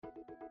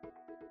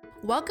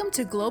Welcome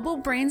to Global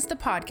Brains, the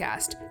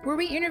podcast, where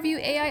we interview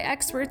AI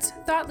experts,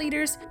 thought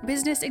leaders,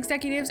 business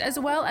executives, as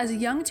well as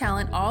young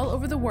talent all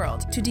over the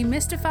world to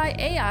demystify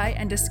AI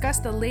and discuss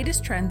the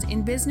latest trends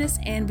in business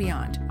and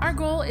beyond. Our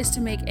goal is to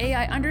make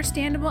AI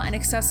understandable and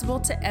accessible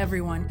to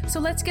everyone. So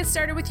let's get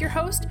started with your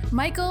host,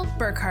 Michael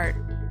Burkhardt.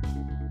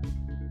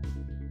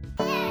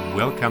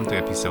 Welcome to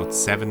episode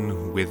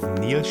 7 with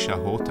Neil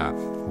Shahota,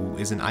 who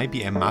is an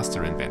IBM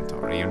master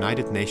inventor, a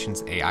United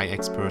Nations AI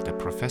expert, a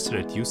professor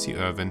at UC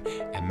Irvine,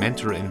 a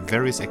mentor in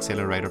various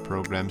accelerator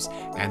programs,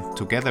 and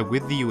together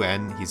with the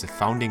UN, he's a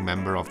founding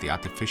member of the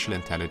Artificial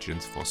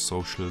Intelligence for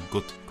Social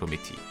Good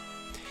Committee.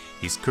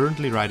 He's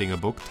currently writing a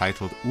book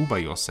titled Uber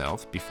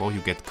Yourself Before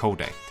You Get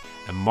Coded,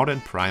 a modern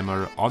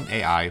primer on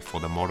AI for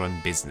the modern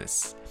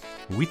business.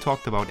 We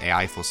talked about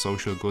AI for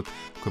social good,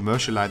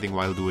 commercializing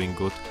while doing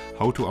good,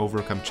 how to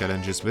overcome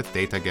challenges with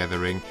data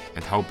gathering,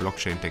 and how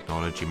blockchain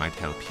technology might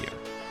help here.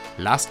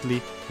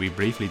 Lastly, we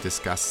briefly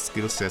discussed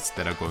skill sets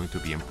that are going to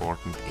be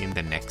important in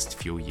the next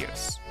few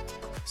years.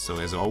 So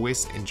as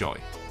always, enjoy.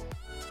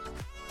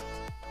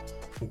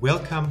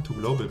 Welcome to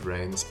Global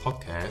Brains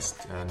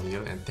podcast,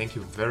 Neil, and thank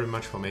you very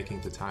much for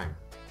making the time.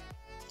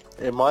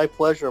 And my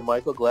pleasure,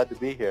 Michael. Glad to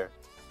be here.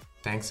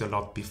 Thanks a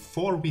lot.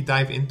 Before we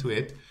dive into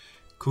it,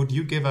 could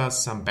you give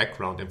us some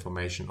background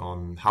information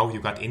on how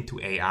you got into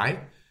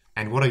AI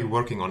and what are you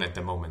working on at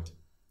the moment?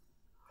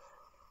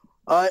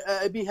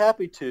 I'd be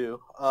happy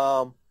to.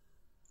 To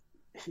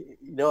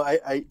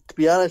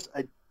be honest,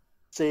 I'd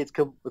say it's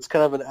kind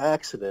of an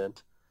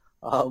accident.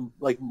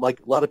 Like a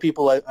lot of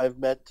people I've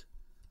met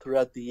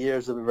throughout the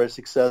years have been very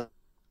successful.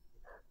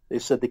 They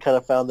said they kind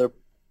of found their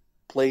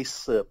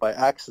place by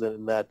accident,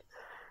 in that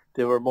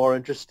they were more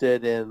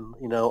interested in,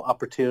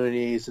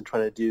 opportunities and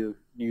trying to do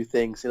new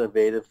things,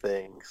 innovative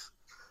things.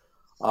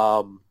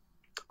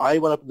 I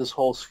went up in this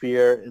whole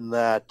sphere in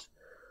that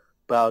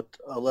about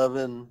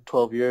 11,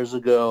 12 years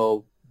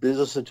ago,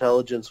 business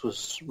intelligence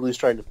was really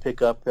starting to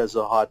pick up as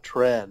a hot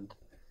trend.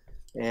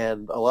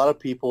 And a lot of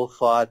people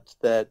thought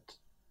that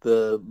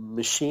the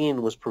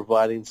machine was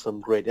providing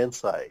some great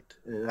insight,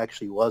 and it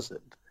actually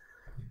wasn't.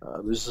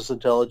 Business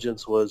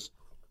intelligence was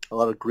a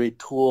lot of great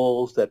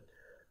tools that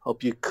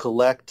help you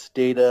collect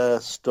data,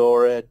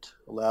 store it,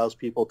 allows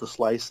people to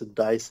slice and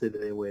dice it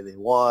any way they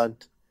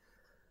want,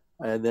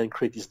 and then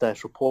create these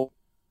nice reports.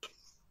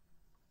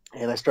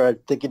 And I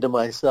started thinking to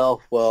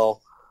myself,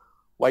 well,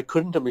 why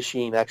couldn't a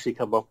machine actually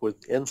come up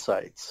with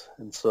insights?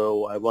 And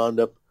so I wound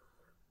up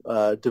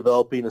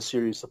developing a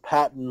series of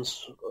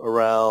patents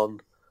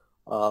around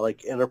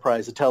like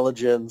enterprise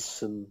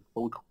intelligence and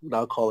what we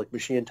now call like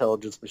machine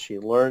intelligence,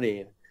 machine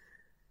learning.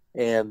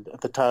 And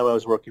at the time I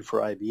was working for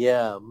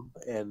IBM,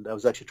 and I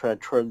was actually trying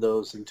to turn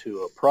those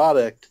into a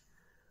product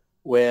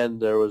when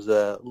there was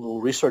a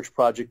little research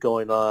project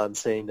going on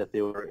saying that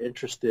they were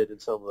interested in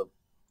some of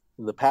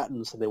the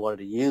patents and they wanted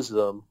to use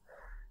them,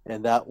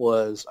 and that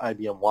was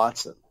IBM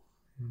Watson.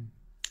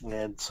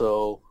 And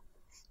so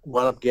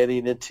wound up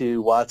getting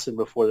into Watson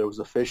before there was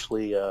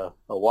officially a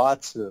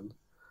Watson,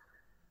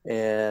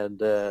 and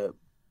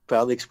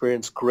found the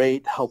experience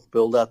great, helped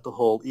build out the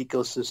whole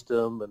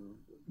ecosystem, and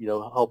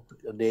help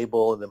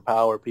enable and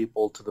empower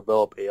people to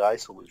develop AI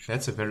solutions.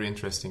 That's a very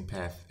interesting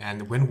path.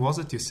 And when was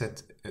it? You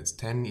said it's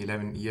 10,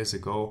 11 years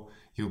ago,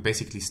 you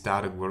basically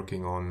started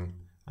working on,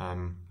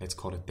 let's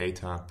call it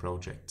data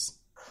projects.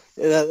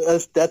 Yeah,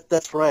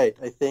 that's right.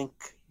 I think,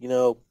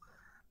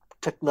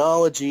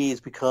 technology has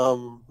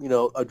become,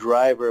 a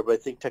driver, but I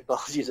think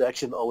technology has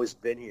actually always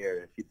been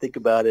here. If you think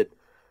about it,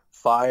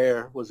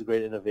 fire was a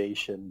great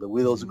innovation. The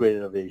wheel was a great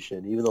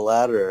innovation. Even the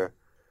ladder.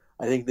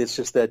 I think it's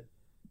just that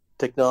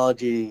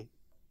technology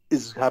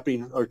is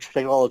happening, or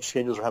technology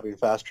changes are happening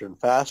faster and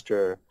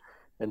faster,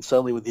 and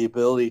suddenly with the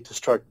ability to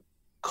start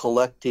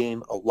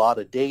collecting a lot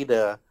of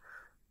data,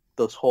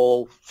 this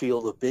whole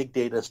field of big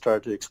data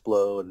started to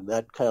explode, and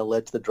that kind of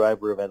led to the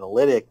driver of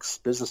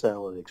analytics, business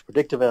analytics,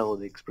 predictive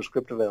analytics,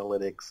 prescriptive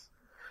analytics,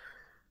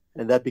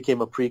 and that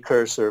became a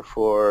precursor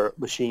for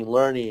machine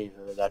learning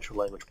and natural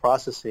language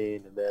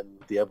processing, and then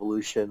the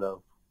evolution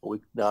of what we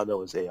now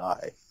know as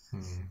AI.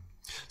 Mm-hmm.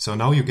 So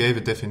now you gave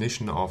a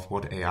definition of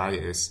what AI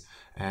is.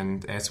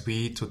 And as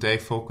we today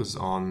focus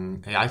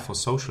on AI for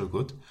social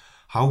good,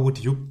 how would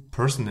you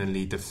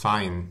personally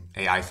define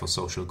AI for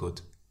social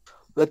good?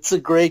 That's a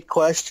great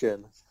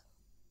question.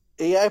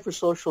 AI for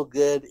social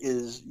good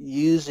is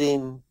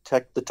using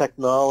the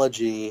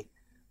technology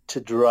to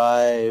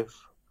drive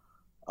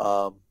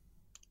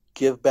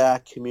give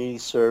back, community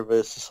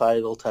service,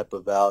 societal type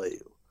of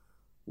value.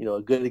 A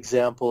good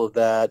example of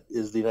that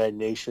is the United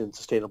Nations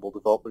Sustainable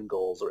Development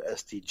Goals, or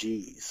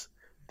SDGs.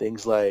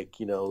 Things like,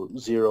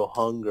 zero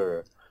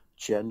hunger,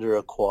 gender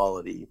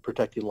equality,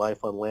 protecting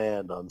life on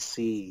land, on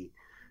sea,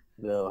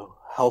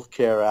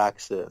 healthcare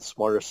access,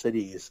 smarter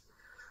cities.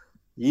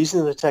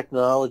 Using the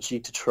technology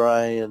to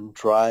try and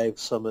drive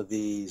some of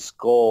these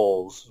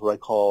goals, what I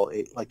call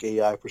like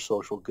AI for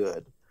social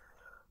good.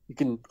 You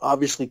can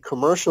obviously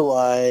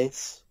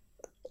commercialize,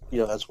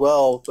 as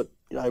well, but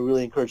I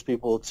really encourage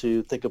people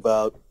to think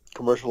about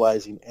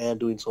commercializing and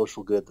doing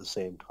social good at the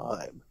same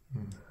time.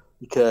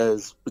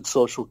 because with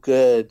social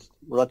good,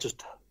 we're not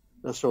just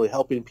necessarily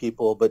helping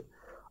people, but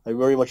I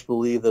very much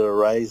believe that a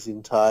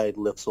rising tide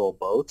lifts all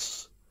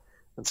boats.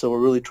 And so we're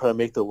really trying to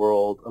make the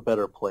world a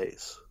better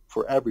place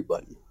for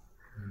everybody.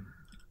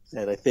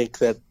 And I think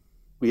that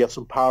we have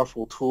some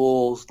powerful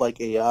tools like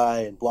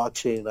AI and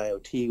blockchain and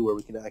IoT where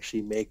we can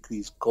actually make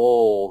these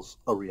goals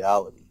a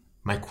reality.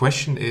 My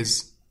question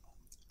is,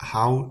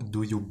 how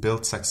do you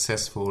build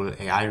successful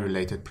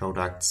AI-related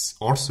products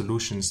or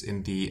solutions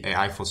in the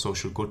AI for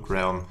social good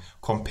realm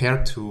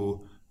compared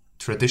to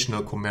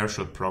traditional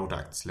commercial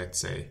products, let's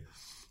say?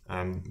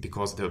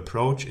 Because the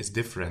approach is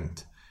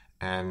different.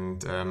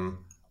 And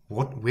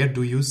where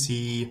do you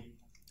see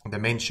the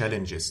main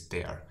challenges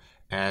there?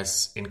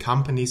 As in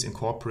companies, in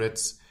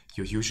corporates,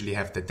 you usually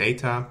have the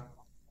data,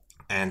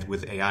 and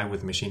with AI,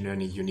 with machine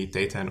learning, you need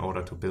data in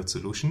order to build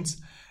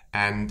solutions.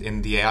 And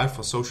in the AI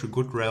for social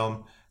good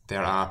realm,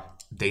 there are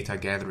data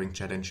gathering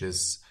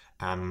challenges.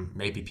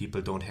 Maybe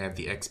people don't have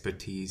the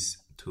expertise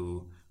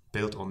to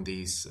build on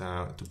these,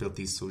 to build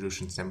these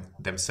solutions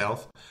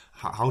themselves.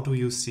 How do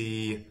you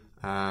see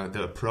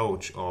the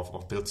approach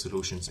of build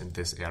solutions in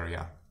this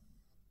area?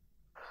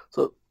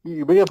 So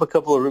you bring up a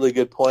couple of really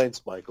good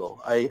points, Michael.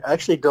 I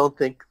actually don't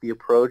think the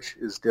approach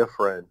is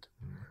different.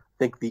 I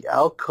think the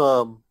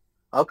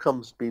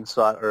outcomes being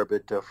sought are a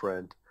bit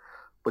different,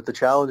 but the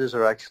challenges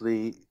are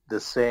actually the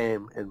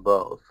same in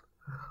both.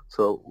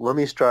 So let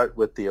me start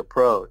with the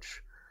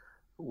approach.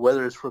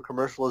 Whether it's for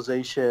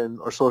commercialization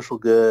or social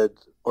good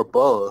or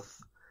both,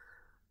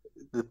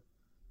 the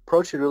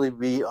approach should really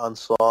be on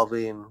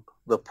solving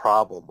the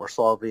problem or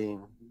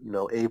solving,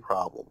 a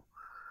problem.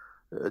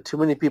 Too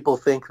many people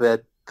think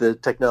that the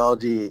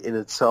technology in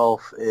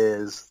itself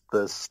is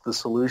the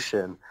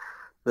solution.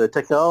 The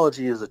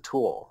technology is a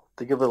tool.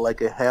 Think of it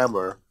like a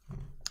hammer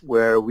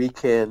where we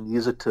can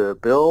use it to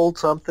build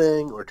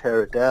something or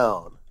tear it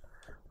down,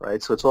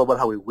 right? So it's all about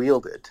how we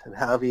wield it and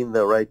having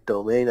the right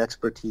domain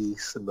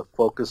expertise and the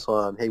focus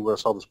on, hey, we want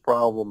to solve this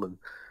problem and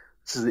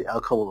this is the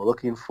outcome we're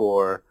looking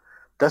for.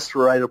 That's the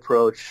right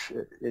approach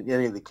in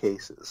any of the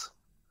cases.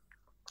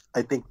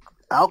 I think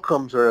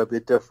outcomes are a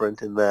bit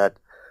different in that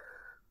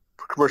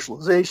for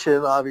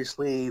commercialization,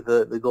 obviously,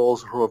 the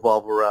goals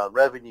revolve around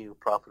revenue,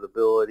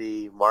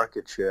 profitability,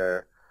 market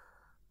share,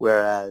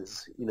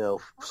 whereas,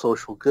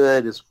 social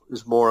good is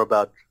more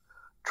about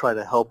trying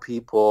to help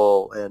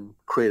people and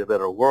create a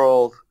better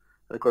world.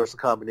 And, of course, the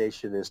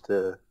combination is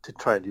to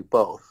try and do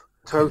both.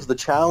 In terms of the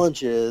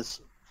challenges,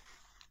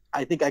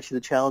 I think actually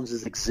the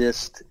challenges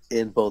exist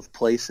in both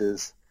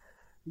places.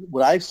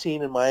 What I've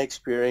seen in my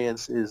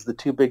experience is the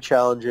two big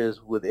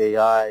challenges with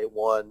AI.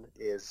 One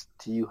is,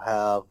 do you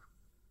have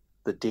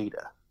the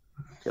data,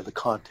 the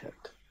content?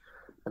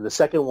 And the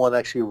second one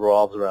actually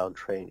revolves around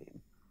training.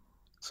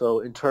 So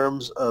in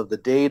terms of the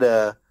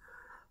data,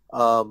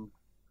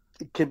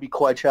 it can be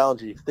quite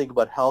challenging. If you think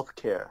about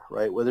healthcare,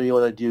 right? Whether you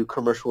want to do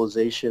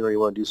commercialization or you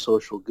want to do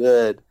social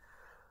good,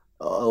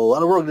 a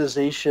lot of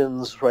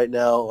organizations right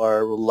now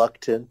are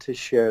reluctant to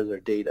share their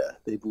data.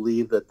 They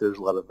believe that there's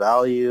a lot of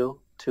value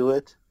to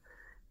it,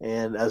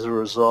 and as a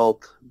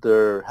result,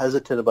 they're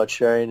hesitant about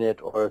sharing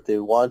it, or if they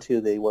want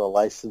to, they want to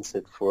license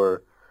it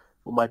for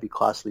what might be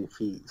costly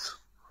fees.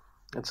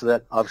 And so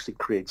that obviously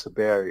creates a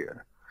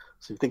barrier.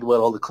 So you think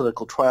about all the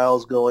clinical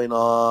trials going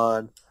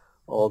on,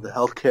 all the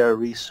healthcare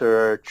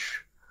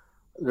research,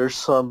 there's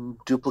some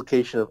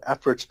duplication of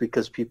efforts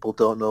because people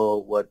don't know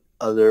what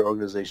other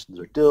organizations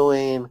are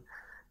doing.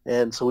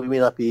 And so we may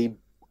not be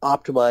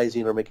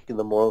optimizing or making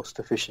the most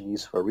efficient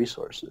use of our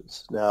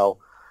resources. Now,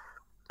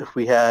 if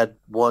we had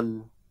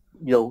one,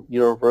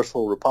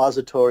 universal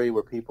repository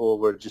where people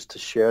were just to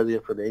share the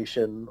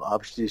information,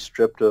 obviously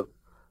stripped of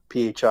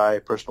PHI,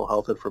 personal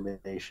health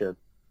information,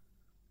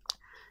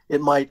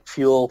 it might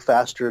fuel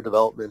faster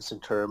developments in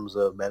terms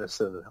of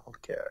medicine and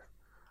healthcare.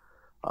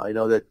 I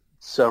know that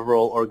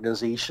several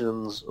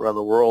organizations around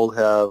the world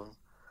have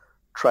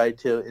tried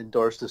to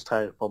endorse this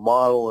type of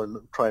model and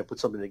try and put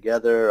something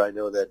together. I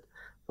know that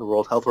the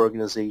World Health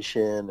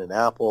Organization and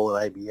Apple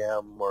and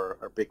IBM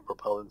are big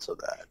proponents of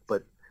that.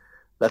 But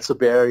that's a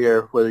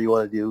barrier whether you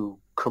want to do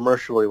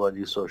commercial or you want to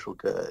do social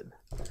good.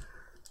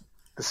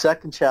 The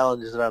second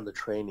challenge is around the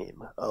training.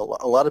 A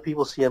lot of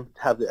people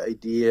have the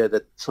idea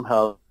that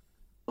somehow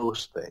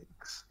those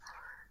things.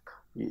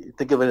 You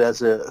think of it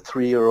as a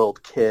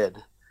 3-year-old kid,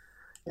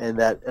 and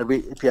that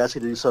if you ask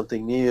it to do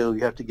something new,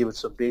 you have to give it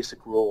some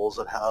basic rules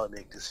on how to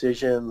make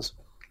decisions,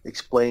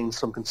 explain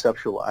some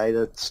conceptual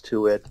items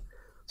to it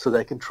so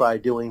that it can try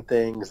doing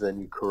things, then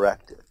you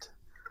correct it.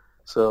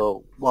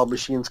 So while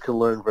machines can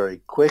learn very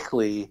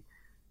quickly,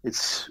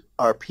 it's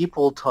our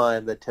people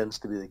time that tends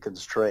to be the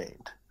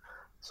constraint.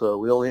 So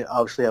we only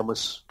obviously have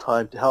much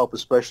time to help,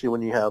 especially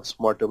when you have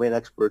smart domain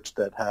experts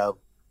that have,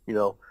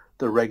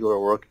 the regular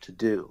work to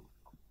do.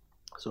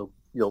 So,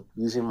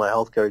 using my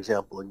healthcare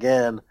example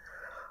again,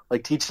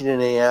 like teaching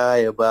an AI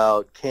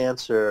about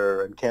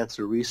cancer and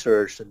cancer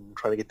research and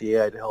trying to get the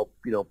AI to help,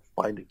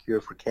 find a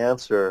cure for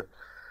cancer,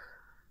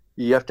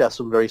 you have to have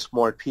some very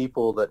smart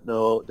people that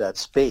know that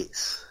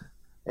space.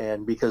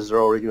 And because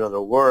they're already doing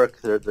other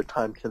work, their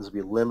time tends to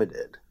be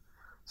limited.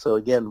 So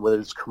again, whether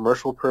it's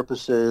commercial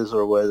purposes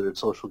or whether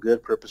it's social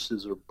good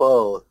purposes or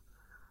both,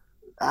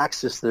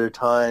 access to their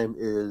time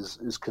is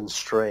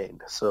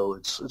constrained. So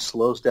it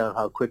slows down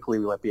how quickly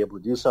we might be able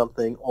to do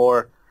something,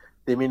 or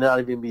they may not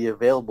even be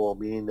available,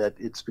 meaning that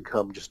it's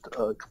become just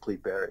a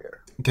complete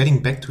barrier.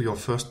 Getting back to your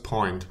first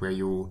point where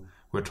you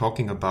were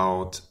talking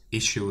about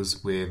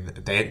issues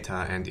with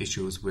data and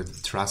issues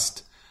with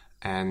trust,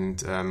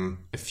 and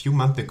a few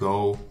months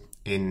ago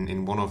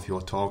in one of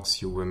your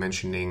talks you were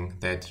mentioning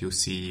that you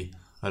see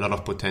a lot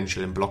of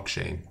potential in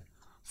blockchain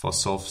for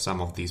solve some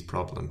of these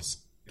problems.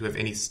 Do you have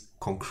any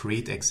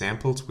concrete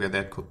examples where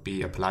that could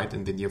be applied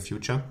in the near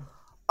future?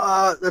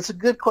 That's a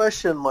good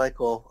question,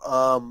 Michael.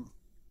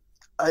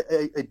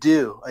 I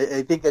do.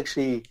 I think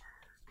actually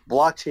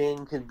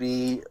blockchain can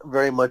be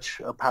very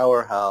much a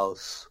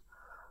powerhouse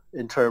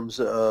in terms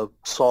of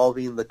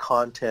solving the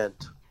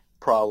content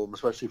problem,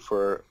 especially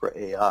for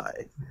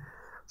AI.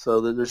 So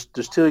there's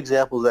two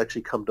examples that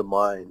actually come to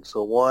mind.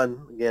 So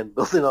one, again,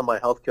 building on my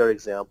healthcare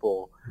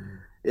example,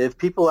 if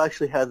people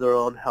actually had their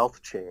own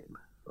health chain,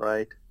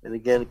 right? And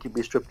again, it can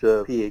be stripped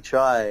to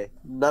PHI.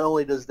 Not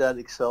only does that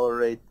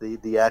accelerate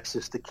the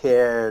access to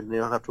care, and they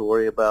don't have to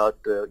worry about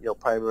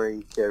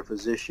primary care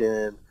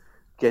physician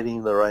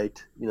getting the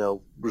right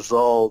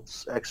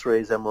results,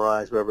 X-rays,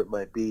 MRIs, whatever it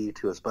might be,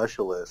 to a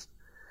specialist.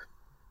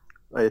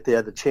 Right? If they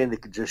had the chain, they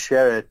could just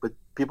share it. But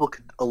people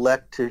could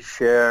elect to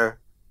share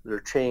their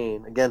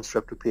chain, again,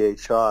 stripped to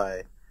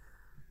PHI,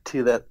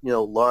 to that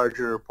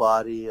larger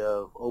body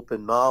of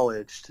open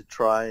knowledge to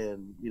try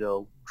and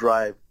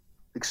drive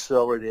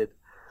accelerated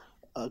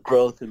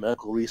growth in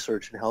medical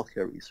research and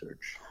healthcare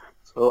research.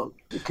 So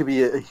it could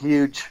be a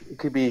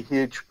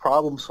huge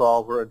problem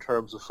solver in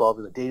terms of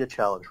solving the data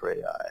challenge for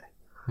AI.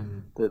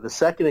 Mm-hmm. The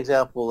second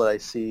example that I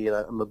see, and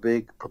I'm a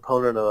big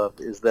proponent of,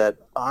 is that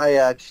I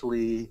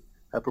actually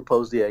have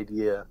proposed the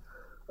idea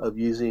of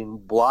using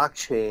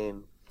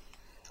blockchain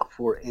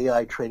for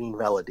AI training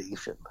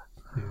validation.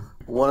 Mm-hmm.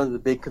 One of the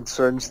big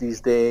concerns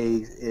these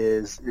days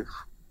is if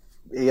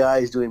AI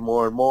is doing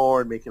more and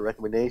more and making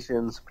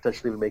recommendations,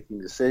 potentially even making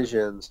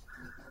decisions,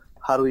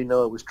 how do we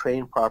know it was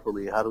trained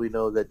properly? How do we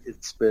know that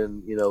it's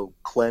been,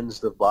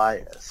 cleansed of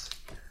bias?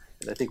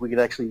 And I think we can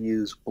actually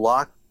use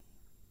block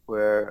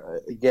where,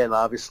 again,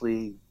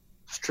 obviously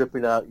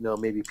stripping out,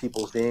 maybe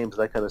people's names,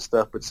 that kind of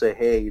stuff, but say,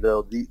 hey,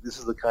 this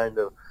is the kind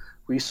of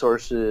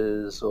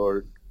resources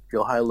or,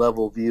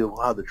 high-level view of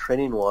how the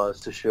training was,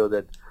 to show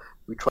that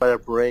we try to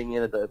bring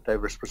in a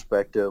diverse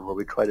perspective or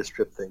we try to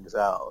strip things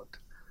out.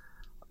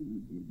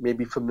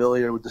 Maybe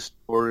familiar with the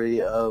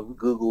story of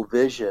Google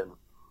Vision,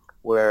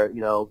 where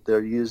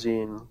they're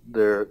using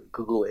their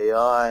Google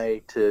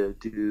AI to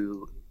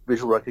do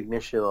visual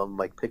recognition on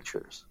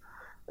pictures,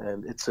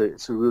 and it's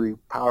a really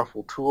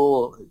powerful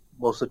tool.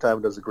 Most of the time,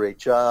 it does a great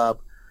job.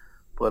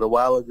 But a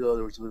while ago,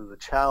 there was a bit of a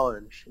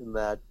challenge in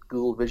that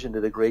Google Vision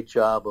did a great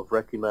job of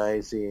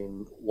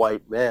recognizing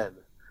white men,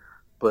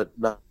 but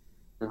not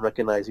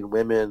recognizing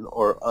women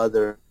or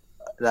other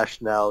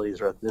nationalities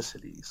or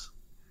ethnicities.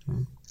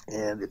 Mm-hmm.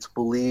 And it's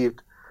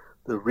believed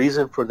the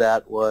reason for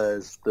that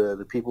was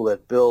the people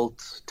that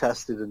built,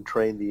 tested, and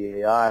trained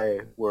the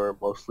AI were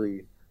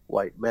mostly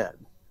white men.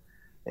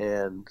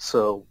 And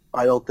so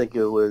I don't think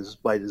it was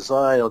by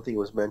design. I don't think it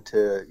was meant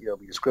to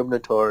be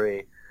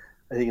discriminatory.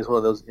 I think it's one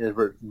of those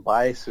inadvertent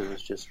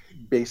biases just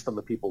based on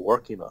the people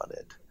working on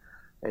it.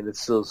 And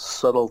it's those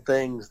subtle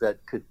things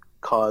that could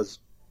cause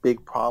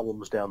big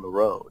problems down the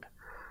road.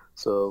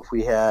 So if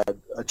we had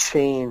a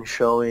chain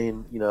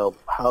showing,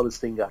 how this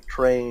thing got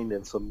trained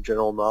and some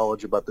general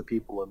knowledge about the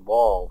people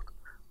involved,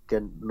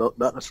 again, not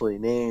necessarily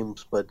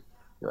names, but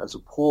as a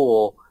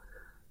pool,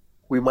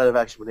 we might have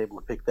actually been able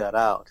to pick that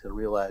out and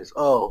realize,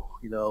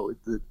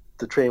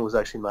 the train was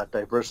actually not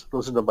diverse. It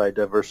wasn't by a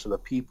diverse set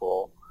of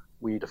people.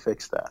 We need to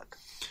fix that.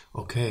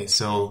 Okay,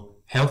 so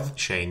health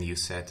chain, you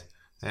said.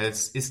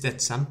 Is that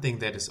something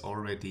that is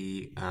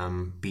already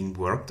being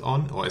worked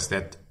on, or is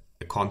that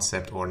a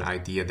concept or an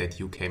idea that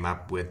you came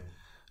up with,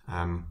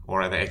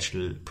 or are there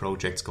actual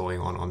projects going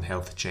on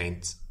health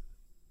chains?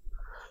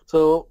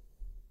 So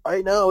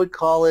right now I would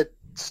call it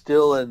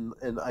still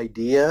an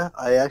idea.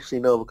 I actually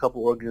know of a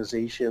couple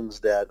organizations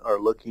that are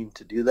looking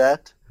to do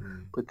that,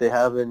 but they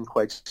haven't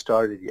quite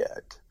started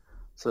yet.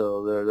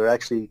 So they're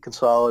actually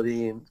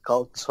consolidating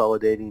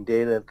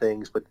data and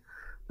things, but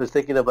they're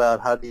thinking about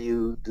how do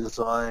you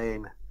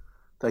design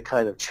that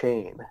kind of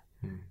chain.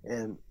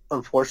 And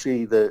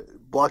unfortunately, the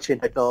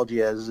blockchain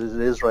technology as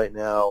it is right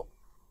now,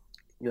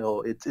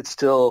 it's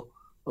still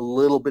a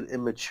little bit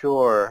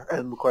immature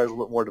and requires a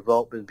little bit more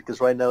development,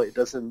 because right now it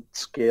doesn't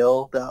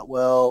scale that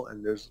well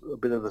and there's a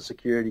bit of a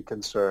security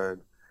concern.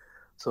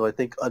 So I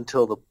think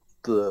until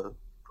the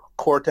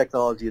core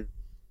technology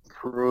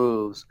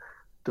improves,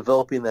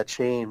 developing that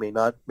chain may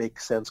not make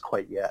sense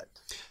quite yet.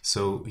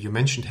 So you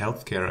mentioned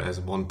healthcare as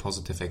one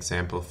positive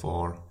example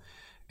for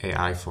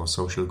AI for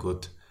social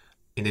good.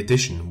 In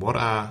addition, what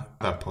are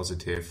other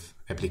positive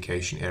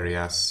application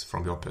areas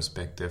from your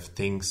perspective,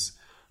 things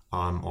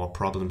or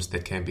problems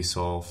that can be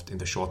solved in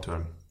the short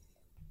term?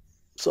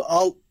 So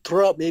I'll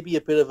throw out maybe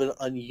a bit of an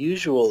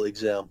unusual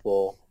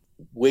example: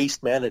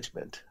 waste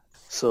management.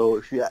 So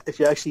if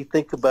you actually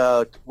think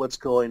about what's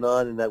going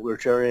on, and that we're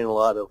generating a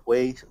lot of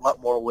waste, a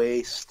lot more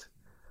waste.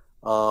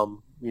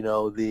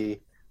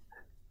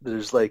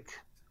 There's like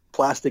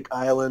plastic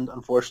island,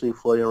 unfortunately,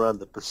 floating around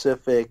the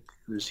Pacific.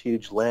 There's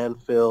huge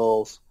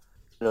landfills.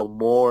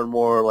 More and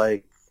more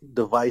like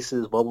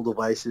devices, mobile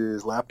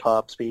devices,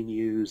 laptops being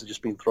used,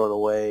 just being thrown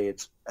away.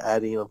 It's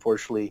adding,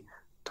 unfortunately,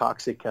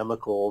 toxic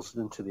chemicals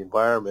into the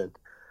environment.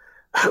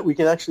 We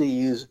can actually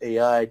use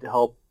AI to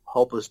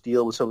help us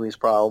deal with some of these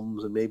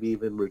problems and maybe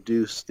even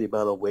reduce the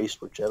amount of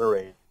waste we're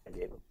generating.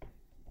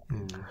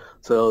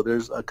 So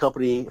there's a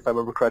company, if I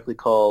remember correctly,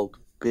 called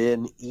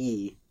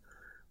Bin-E,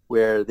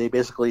 where they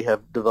basically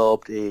have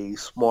developed a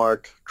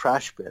smart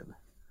trash bin.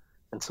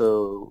 And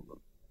so,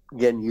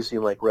 again,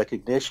 using like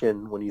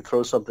recognition, when you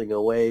throw something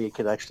away, it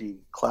can actually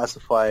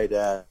classify it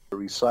as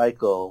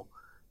recycle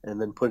and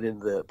then put it in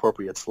the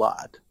appropriate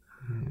slot.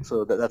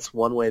 So that's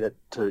one way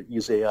to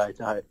use AI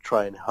to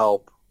try and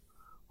help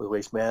with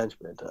waste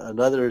management.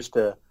 Another is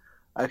to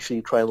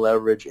actually try and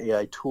leverage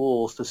AI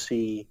tools to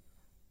see,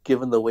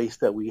 given the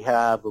waste that we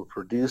have or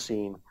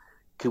producing,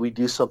 could we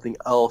do something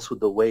else with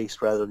the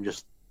waste rather than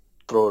just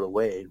throw it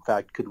away? In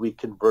fact, could we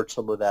convert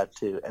some of that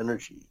to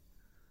energy?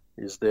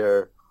 Is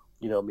there,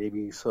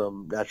 maybe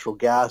some natural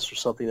gas or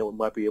something that we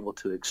might be able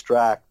to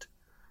extract?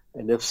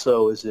 And if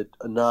so, is it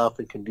enough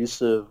and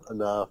conducive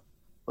enough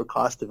or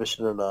cost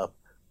efficient enough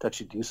to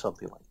actually do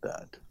something like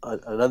that?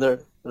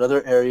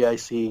 Another area I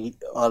see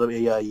a lot of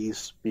AI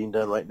use being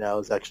done right now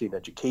is actually in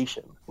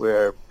education,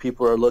 where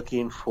people are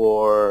looking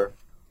for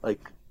like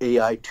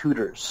AI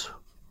tutors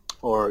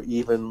or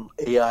even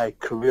AI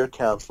career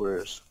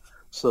counselors,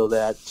 so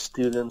that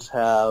students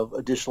have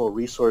additional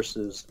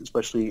resources,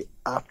 especially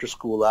after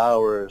school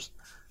hours,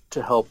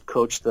 to help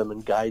coach them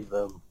and guide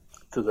them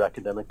through their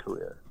academic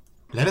career.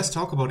 Let us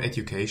talk about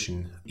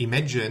education.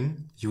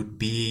 Imagine you'd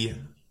be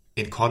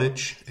in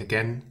college,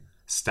 again,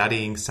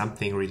 studying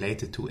something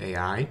related to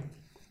AI,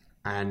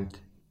 and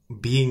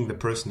being the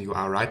person you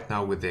are right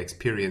now with the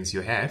experience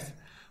you have,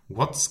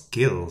 what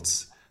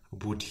skills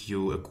would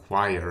you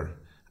acquire,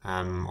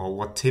 or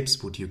what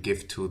tips would you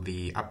give to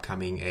the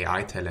upcoming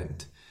AI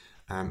talent?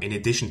 In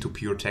addition to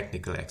pure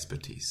technical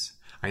expertise.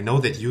 I know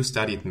that you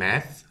studied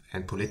math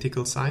and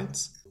political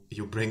science.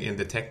 You bring in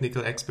the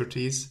technical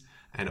expertise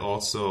and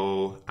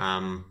also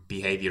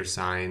behavior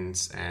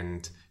science,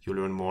 and you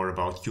learn more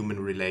about human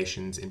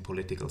relations in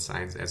political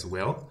science as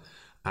well.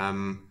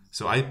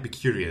 So I'd be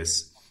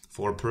curious,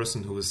 for a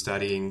person who is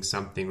studying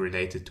something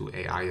related to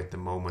AI at the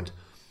moment,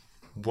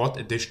 what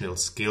additional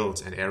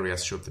skills and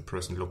areas should the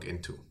person look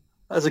into?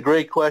 That's a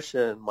great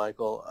question,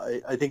 Michael.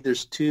 I think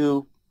there's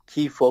two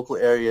key focal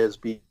areas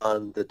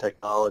beyond the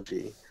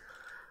technology.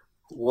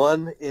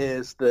 One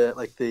is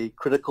the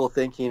critical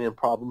thinking and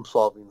problem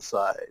solving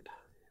side.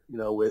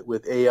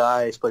 With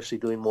AI, especially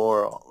doing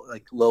more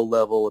like low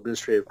level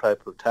administrative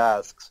type of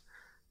tasks,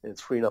 and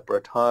it's freeing up our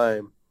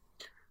time.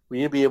 We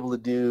need to be able to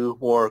do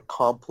more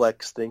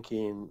complex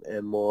thinking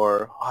and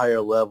more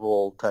higher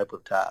level type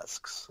of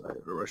tasks,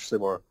 or I should say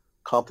more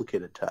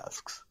complicated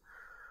tasks.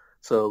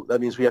 So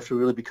that means we have to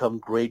really become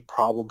great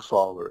problem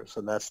solvers,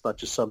 and that's not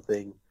just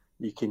something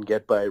you can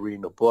get by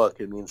reading a book.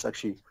 It means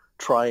actually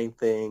trying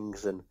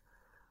things and,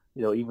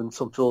 even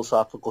some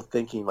philosophical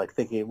thinking, like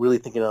really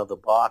thinking out of the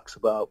box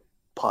about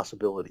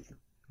possibility.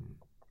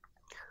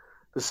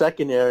 The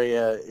second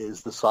area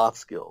is the soft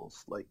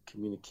skills, like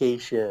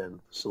communication,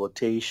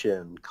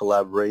 facilitation,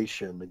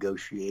 collaboration,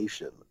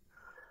 negotiation.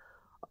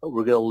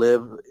 We're going to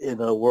live in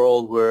a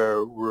world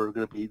where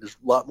there's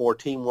a lot more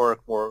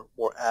teamwork, more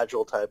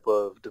agile type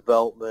of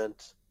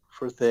development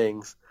for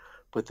things.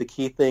 But the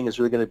key thing is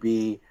really going to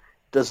be,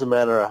 doesn't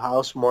matter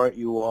how smart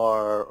you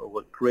are or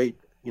what great,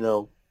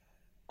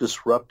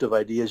 disruptive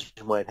ideas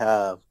you might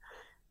have,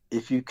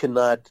 if you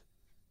cannot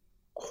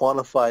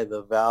quantify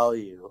the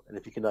value and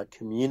if you cannot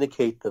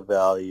communicate the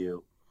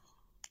value,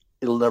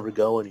 it'll never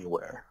go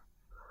anywhere.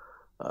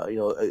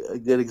 A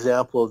good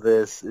example of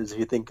this is if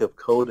you think of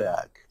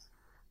Kodak.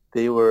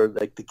 They were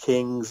like the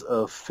kings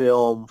of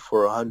film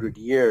for 100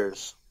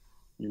 years.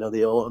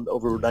 They owned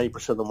over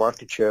 90% of the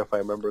market share, if I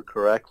remember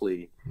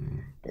correctly.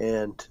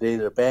 And today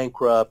they're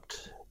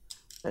bankrupt.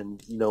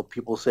 And,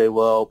 people say,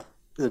 well,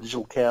 the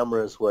digital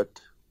camera is what,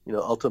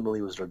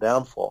 ultimately was their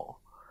downfall.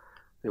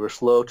 They were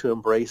slow to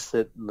embrace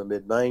it in the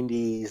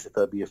mid-90s. They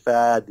thought it'd be a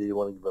fad. They didn't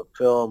want to give up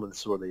film, and this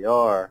is where they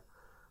are.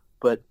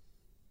 But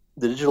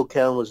the digital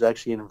camera was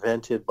actually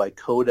invented by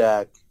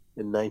Kodak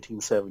in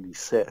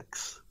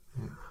 1976.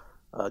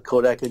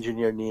 Kodak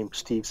engineer named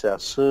Steve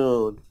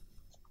Sassoon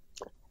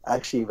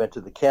actually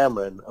invented the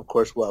camera, and of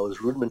course, while it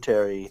was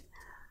rudimentary,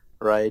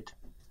 right,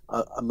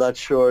 I'm not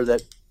sure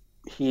that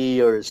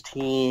he or his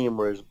team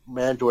or his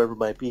manager, whoever it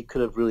might be,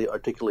 could have really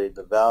articulated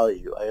the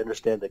value. I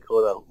understand that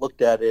Kodak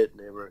looked at it and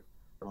they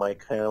might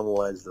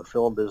cannibalize the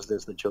film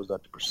business and chose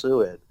not to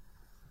pursue it.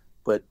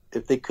 But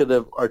if they could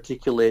have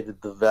articulated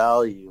the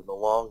value in the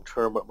long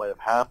term, what might have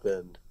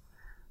happened,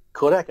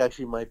 Kodak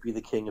actually might be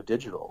the king of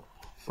digital,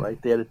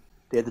 right? They had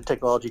the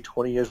technology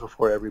 20 years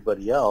before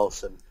everybody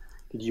else, and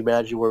could you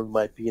imagine where we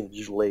might be in the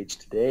digital age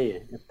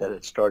today if that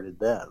had started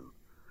then?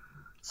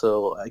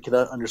 So I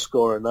cannot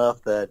underscore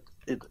enough that,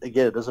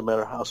 it doesn't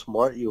matter how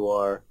smart you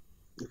are.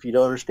 If you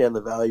don't understand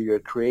the value you're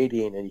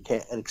creating and you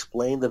can't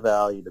explain the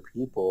value to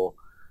people,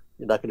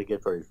 you're not going to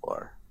get very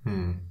far.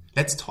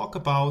 Let's talk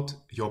about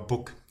your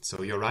book.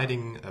 So you're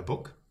writing a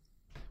book,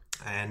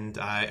 and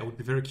I would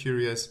be very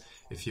curious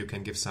if you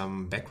can give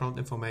some background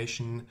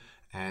information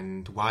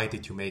and why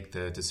did you make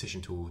the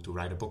decision to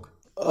write a book?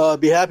 I'd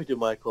be happy to,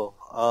 Michael.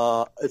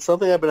 It's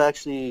something I've been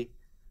actually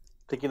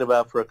thinking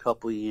about for a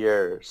couple of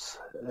years,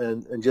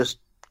 and just,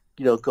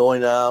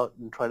 going out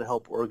and trying to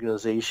help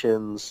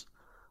organizations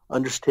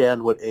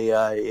understand what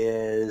AI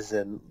is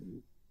and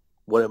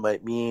what it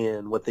might mean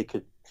and what they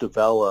could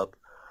develop.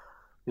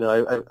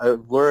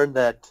 I've learned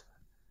that,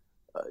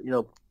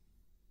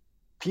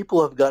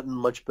 people have gotten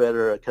much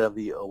better at kind of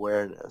the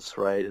awareness,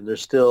 right? And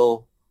there's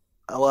still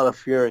a lot of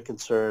fear and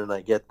concern, and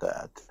I get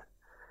that.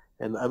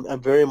 And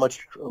I'm very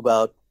much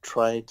about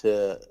trying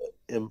to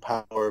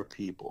empower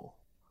people.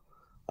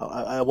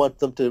 I want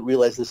them to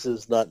realize this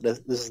is not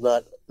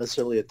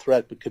necessarily a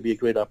threat, but could be a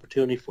great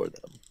opportunity for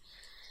them.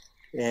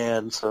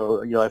 And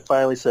so, I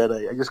finally said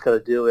I just got to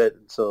do it.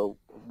 And so,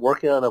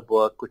 working on a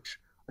book, which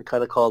I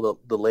kind of call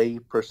the lay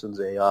person's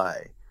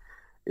AI.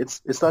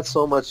 It's not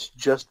so much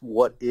just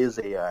what is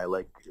AI,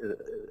 like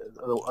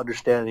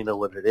understanding of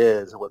what it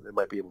is and what it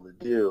might be able to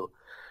do,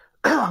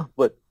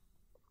 but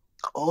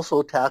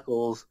also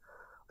tackles,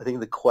 I think,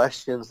 the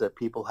questions that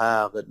people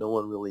have that no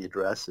one really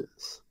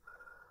addresses.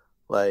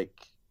 Like,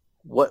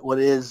 what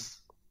is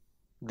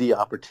the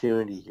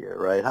opportunity here,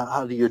 right?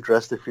 How do you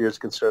address the fears,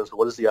 concerns?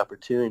 What is the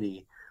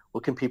opportunity?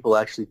 What can people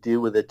actually do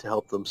with it to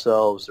help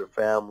themselves, their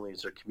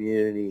families, their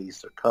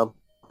communities, their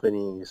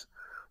companies,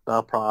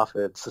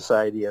 nonprofits,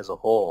 society as a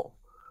whole?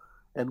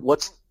 And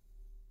what's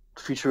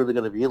the future really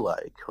going to be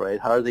like, right?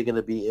 How are they going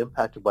to be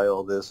impacted by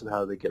all this, and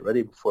how do they get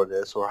ready for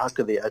this, or how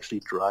can they actually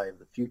drive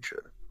the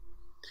future?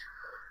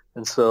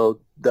 And so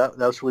that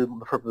was really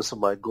the purpose of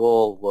my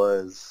goal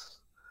was,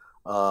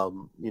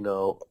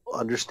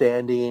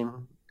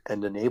 understanding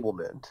and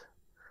enablement.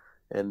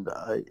 And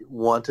I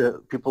want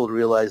people to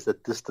realize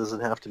that this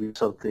doesn't have to be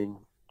something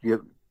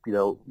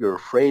you're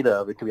afraid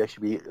of. It can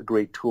actually be a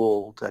great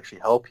tool to actually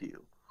help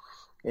you.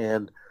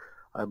 And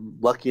I'm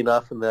lucky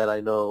enough in that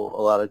I know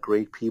a lot of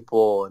great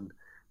people, and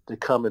to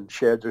come and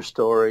share their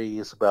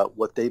stories about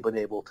what they've been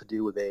able to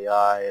do with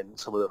AI and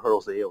some of the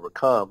hurdles they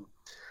overcome.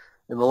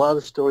 And a lot of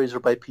the stories are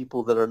by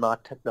people that are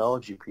not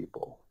technology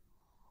people,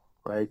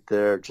 right?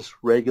 They're just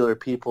regular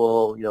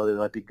people. They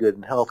might be good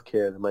in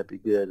healthcare. They might be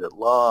good at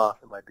law.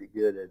 They might be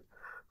good at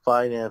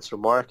finance or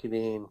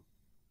marketing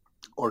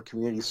or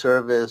community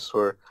service,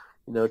 or,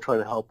 trying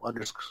to help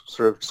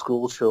underserved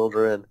school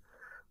children.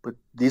 But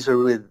these are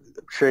really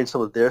sharing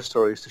some of their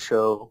stories to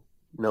show,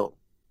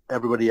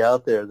 everybody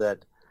out there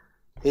that,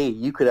 hey,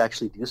 you could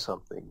actually do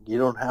something. You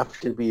don't have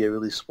to be a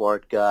really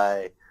smart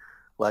guy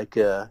like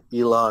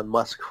Elon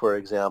Musk, for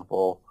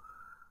example.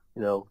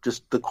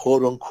 Just the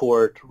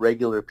quote-unquote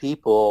regular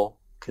people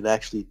can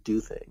actually do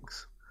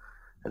things.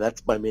 And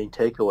that's my main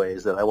takeaway,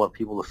 is that I want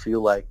people to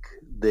feel like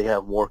they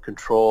have more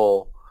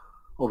control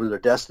over their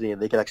destiny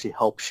and they can actually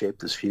help shape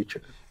this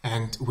future.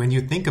 And when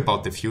you think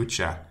about the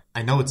future,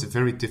 I know it's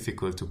very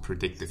difficult to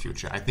predict the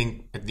future. I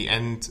think at the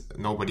end,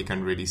 nobody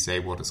can really say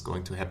what is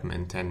going to happen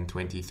in 10,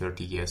 20,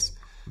 30 years.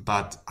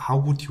 But how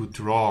would you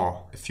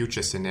draw a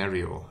future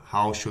scenario?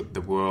 How should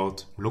the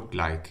world look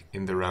like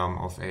in the realm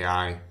of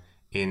AI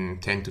in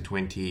 10 to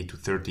 20 to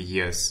 30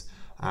 years?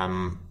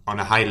 On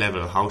a high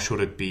level, how should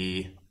it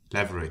be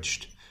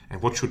leveraged?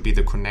 And what should be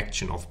the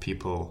connection of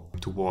people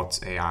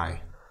towards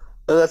AI?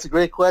 That's a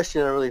great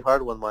question, a really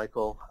hard one,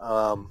 Michael.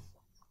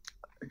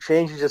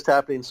 Change is just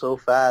happening so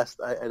fast.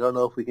 I don't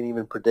know if we can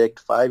even predict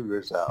 5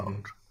 years out,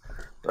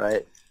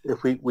 right?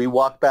 If we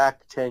walk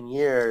back 10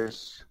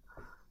 years,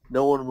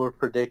 no one would have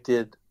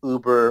predicted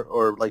Uber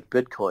or like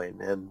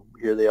Bitcoin, and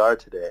here they are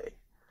today.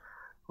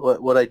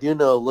 What I do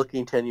know,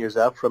 looking 10 years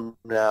out from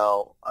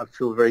now, I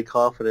feel very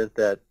confident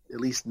that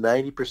at least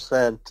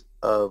 90%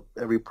 of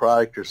every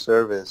product or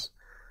service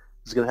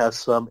is going to have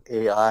some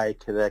AI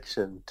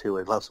connection to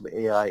it, have some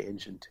AI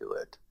engine to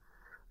it.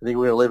 I think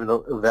we're going to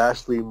live in a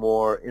vastly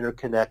more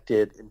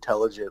interconnected,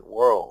 intelligent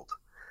world.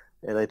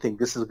 And I think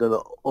this is going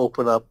to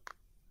open up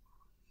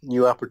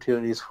new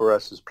opportunities for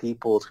us as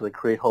people. It's going to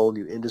create whole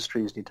new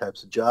industries, new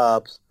types of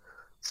jobs.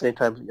 At the same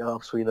time,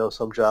 so we know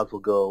some jobs will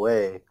go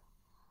away.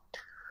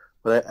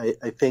 But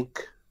I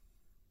think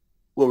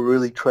what we're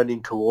really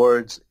trending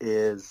towards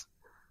is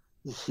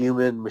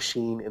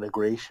human-machine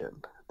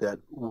integration, that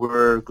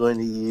we're going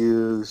to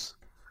use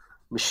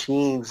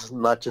machines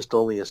not just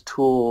only as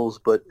tools,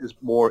 but as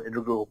more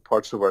integral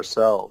parts of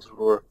ourselves.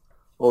 We're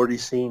already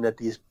seeing that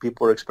these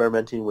people are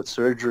experimenting with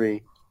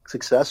surgery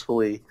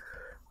successfully,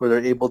 where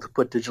they're able to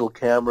put digital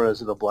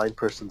cameras in a blind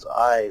person's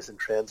eyes and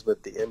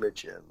transmit the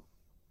image in.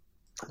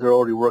 They're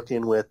already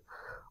working with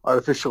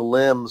artificial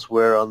limbs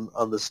where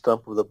on the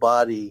stump of the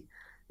body,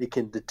 it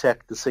can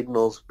detect the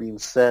signals being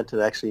sent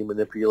and actually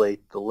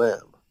manipulate the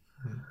limb.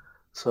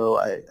 So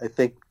I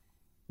think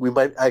we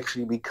might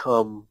actually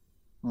become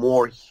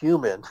more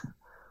human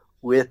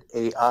with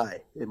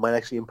AI. It might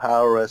actually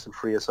empower us and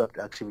free us up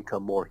to actually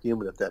become more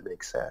human, if that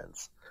makes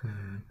sense.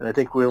 And I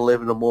think we're going to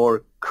live in a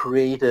more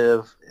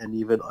creative and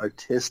even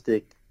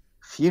artistic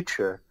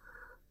future,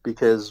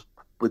 because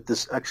with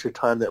this extra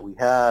time that we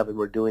have and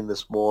we're doing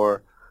this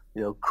more,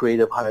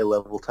 creative,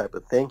 high-level type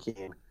of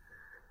thinking,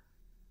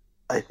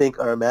 I think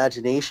our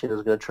imagination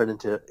is going to turn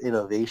into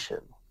innovation.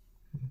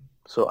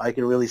 So I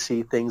can really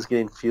see things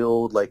getting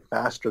fueled like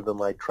faster than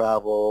light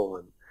travel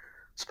and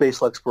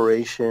space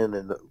exploration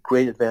and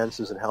great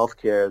advances in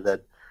healthcare,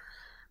 that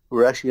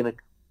we're actually going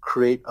to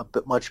create a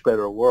much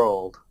better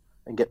world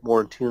and get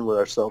more in tune with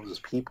ourselves as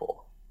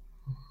people.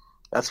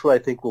 That's what I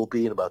think we'll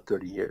be in about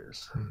 30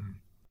 years.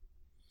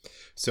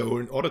 So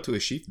in order to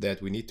achieve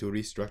that, we need to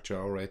restructure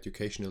our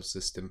educational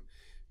system.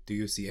 Do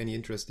you see any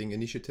interesting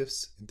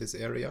initiatives in this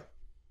area?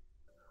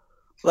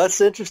 Well,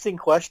 that's an interesting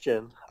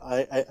question.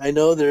 I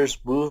know there's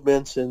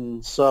movements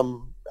in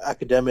some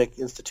academic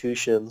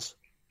institutions,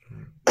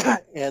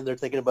 and they're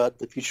thinking about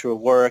the future of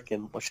work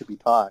and what should be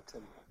taught.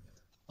 And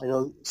I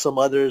know some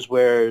others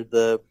where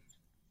the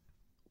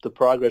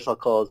progress, I'll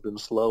call, has been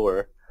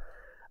slower.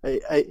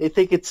 I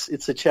think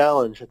it's a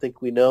challenge. I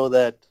think we know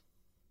that.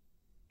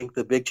 I think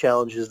the big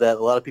challenge is that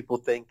a lot of people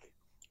think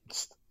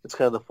it's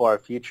kind of the far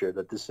future,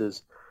 that this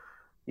is,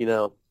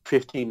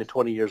 15 to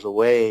 20 years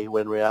away,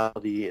 when in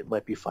reality it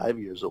might be 5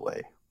 years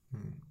away.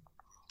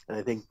 And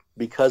I think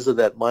because of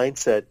that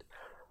mindset,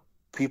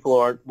 people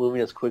aren't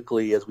moving as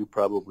quickly as we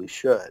probably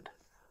should.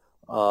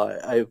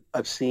 I've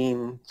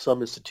seen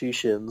some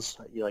institutions,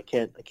 I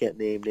can't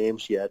name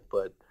names yet,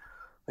 but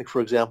like,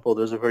 for example,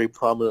 there's a very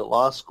prominent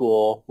law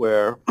school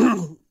where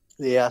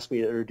they asked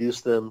me to introduce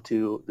them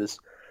to this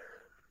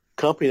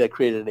company that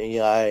created an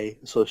AI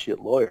associate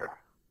lawyer.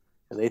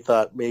 And they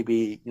thought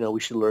maybe, we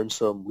should learn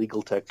some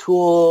legal tech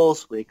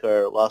tools, make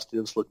our law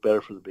students look better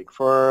for the big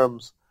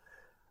firms.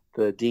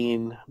 The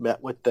dean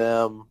met with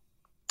them,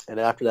 and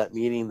after that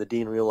meeting, the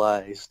dean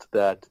realized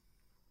that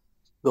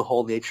the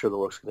whole nature of the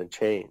work is going to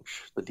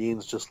change. The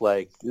dean's just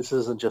like, this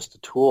isn't just a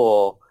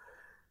tool.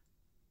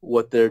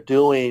 What they're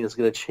doing is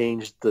going to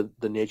change the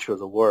nature of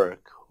the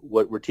work.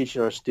 What we're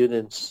teaching our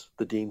students,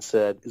 the dean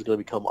said, is going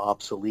to become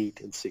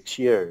obsolete in 6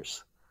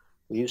 years.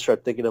 We need to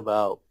start thinking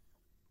about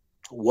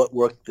what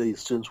work these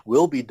students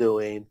will be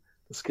doing,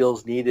 the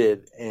skills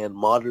needed, and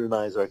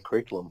modernize our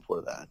curriculum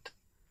for that.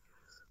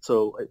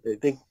 So I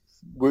think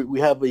we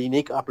have a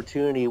unique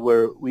opportunity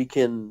where we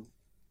can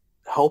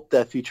help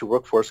that future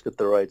workforce get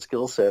the right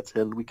skill sets,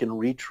 and we can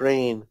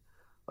retrain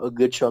a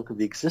good chunk of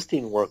the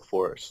existing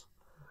workforce.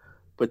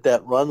 But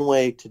that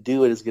runway to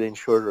do it is getting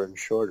shorter and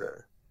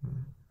shorter.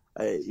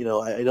 I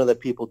know that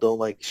people don't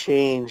like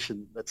change,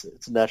 and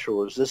it's a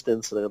natural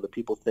resistance, and I know that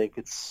people think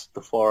it's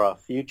the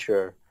far-off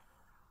future.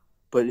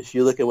 But if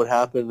you look at what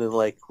happened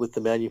with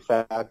the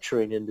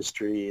manufacturing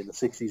industry in the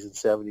 60s and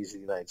 70s in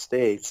the United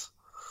States,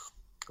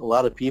 a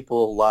lot of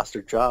people lost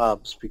their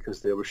jobs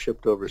because they were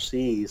shipped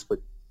overseas, but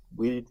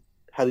we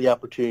had the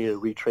opportunity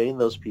to retrain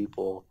those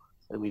people,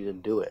 and we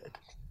didn't do it.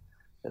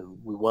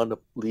 And we wound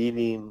up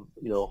leaving,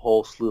 a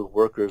whole slew of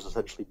workers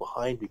essentially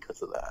behind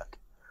because of that.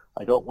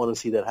 I don't want to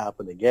see that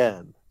happen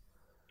again.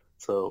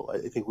 So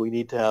I think we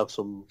need to have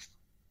some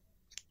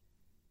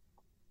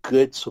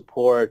good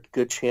support,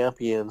 good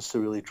champions to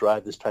really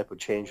drive this type of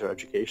change in our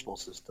educational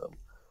system.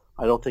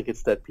 I don't think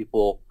it's that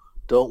people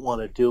don't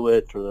want to do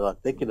it or they're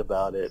not thinking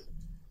about it.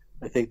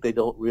 I think they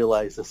don't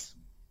realize this,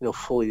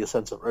 fully a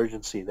sense of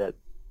urgency that,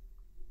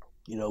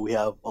 we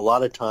have a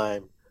lot of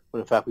time,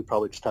 when in fact we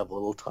probably just have a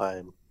little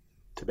time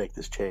to make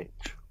this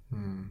change.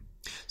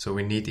 So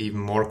we need even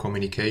more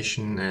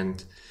communication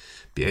and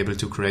be able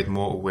to create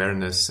more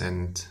awareness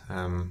and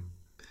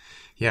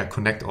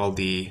connect all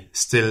the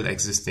still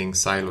existing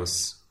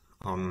silos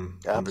on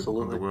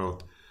the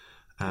world.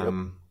 Yep.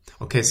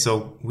 Okay,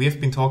 so we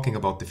have been talking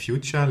about the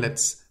future.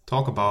 Let's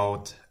talk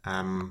about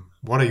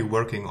what are you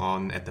working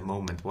on at the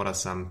moment? What are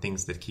some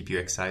things that keep you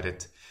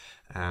excited?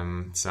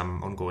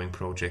 Some ongoing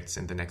projects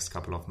in the next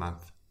couple of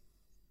months?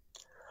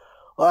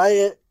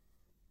 Well,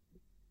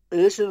 in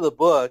addition to the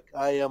book,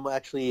 I am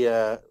actually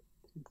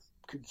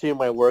continuing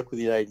my work with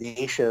the United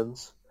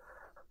Nations.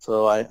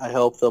 So I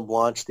helped them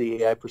launch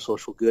the AI for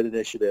Social Good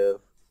initiative.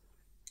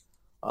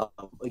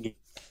 Again,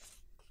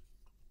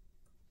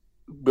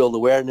 build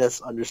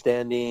awareness,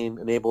 understanding,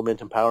 enablement,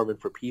 empowerment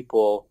for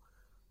people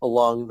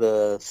along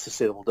the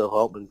Sustainable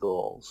Development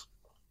Goals.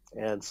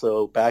 And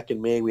so back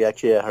in May, we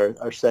actually had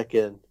our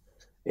second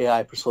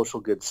AI for Social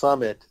Good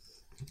Summit.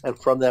 And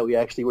from that, we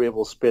actually were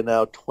able to spin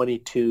out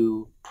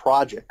 22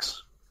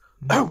 projects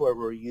where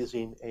we're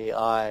using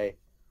AI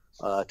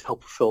to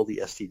help fulfill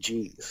the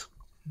SDGs.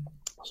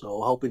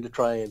 So hoping to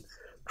try and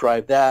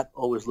drive that,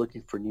 always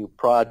looking for new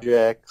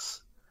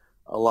projects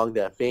along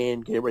that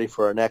vein, getting ready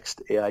for our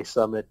next AI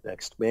Summit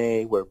next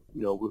May, where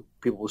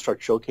people will start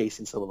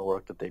showcasing some of the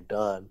work that they've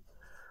done.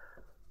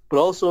 but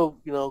also,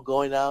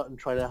 going out and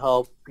trying to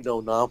help,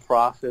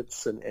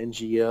 nonprofits and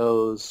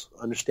NGOs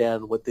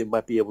understand what they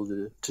might be able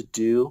to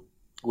do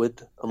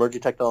with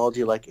emerging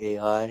technology like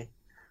AI.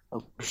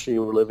 Unfortunately,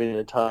 we're living in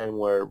a time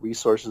where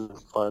resources and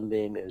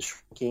funding is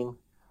shrinking.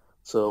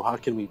 So how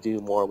can we do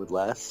more with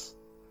less?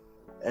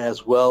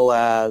 As well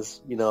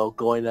as,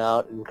 going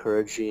out and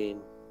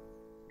encouraging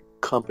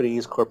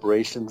companies,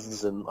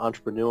 corporations, and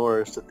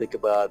entrepreneurs to think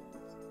about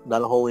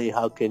not only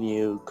how can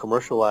you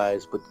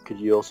commercialize, but could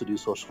you also do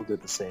social good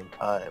at the same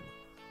time?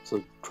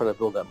 So trying to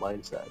build that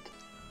mindset.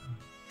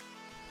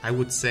 I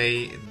would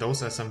say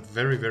those are some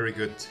very, very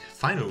good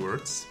final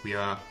words. We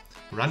are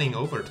running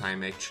over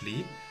time,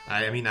 actually.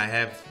 I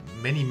have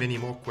many, many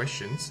more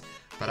questions,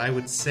 but I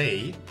would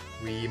say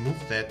we move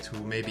that to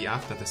maybe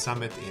after the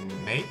summit in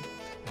May.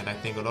 And I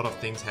think a lot of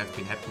things have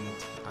been happened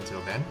until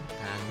then.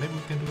 And maybe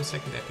we can do a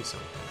second episode.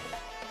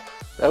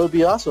 That would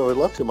be awesome. I'd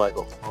love to,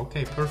 Michael.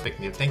 Okay, perfect,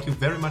 Neil. Thank you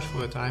very much for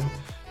your time.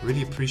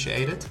 Really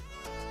appreciate it.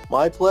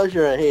 My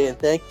pleasure. Hey, and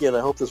thank you. And I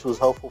hope this was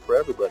helpful for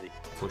everybody.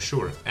 For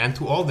sure. And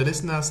to all the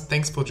listeners,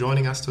 thanks for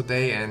joining us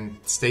today and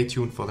stay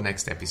tuned for the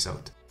next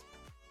episode.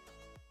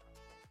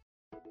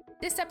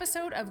 This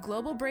episode of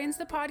Global Brains,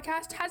 the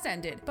podcast, has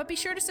ended, but be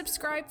sure to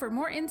subscribe for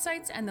more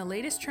insights and the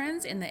latest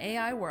trends in the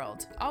AI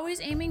world. Always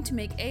aiming to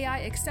make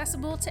AI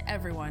accessible to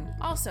everyone.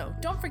 Also,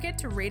 don't forget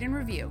to rate and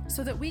review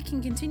so that we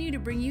can continue to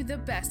bring you the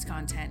best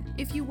content.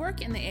 If you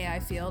work in the AI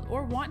field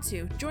or want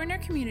to, join our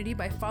community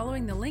by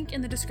following the link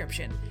in the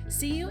description.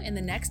 See you in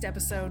the next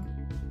episode.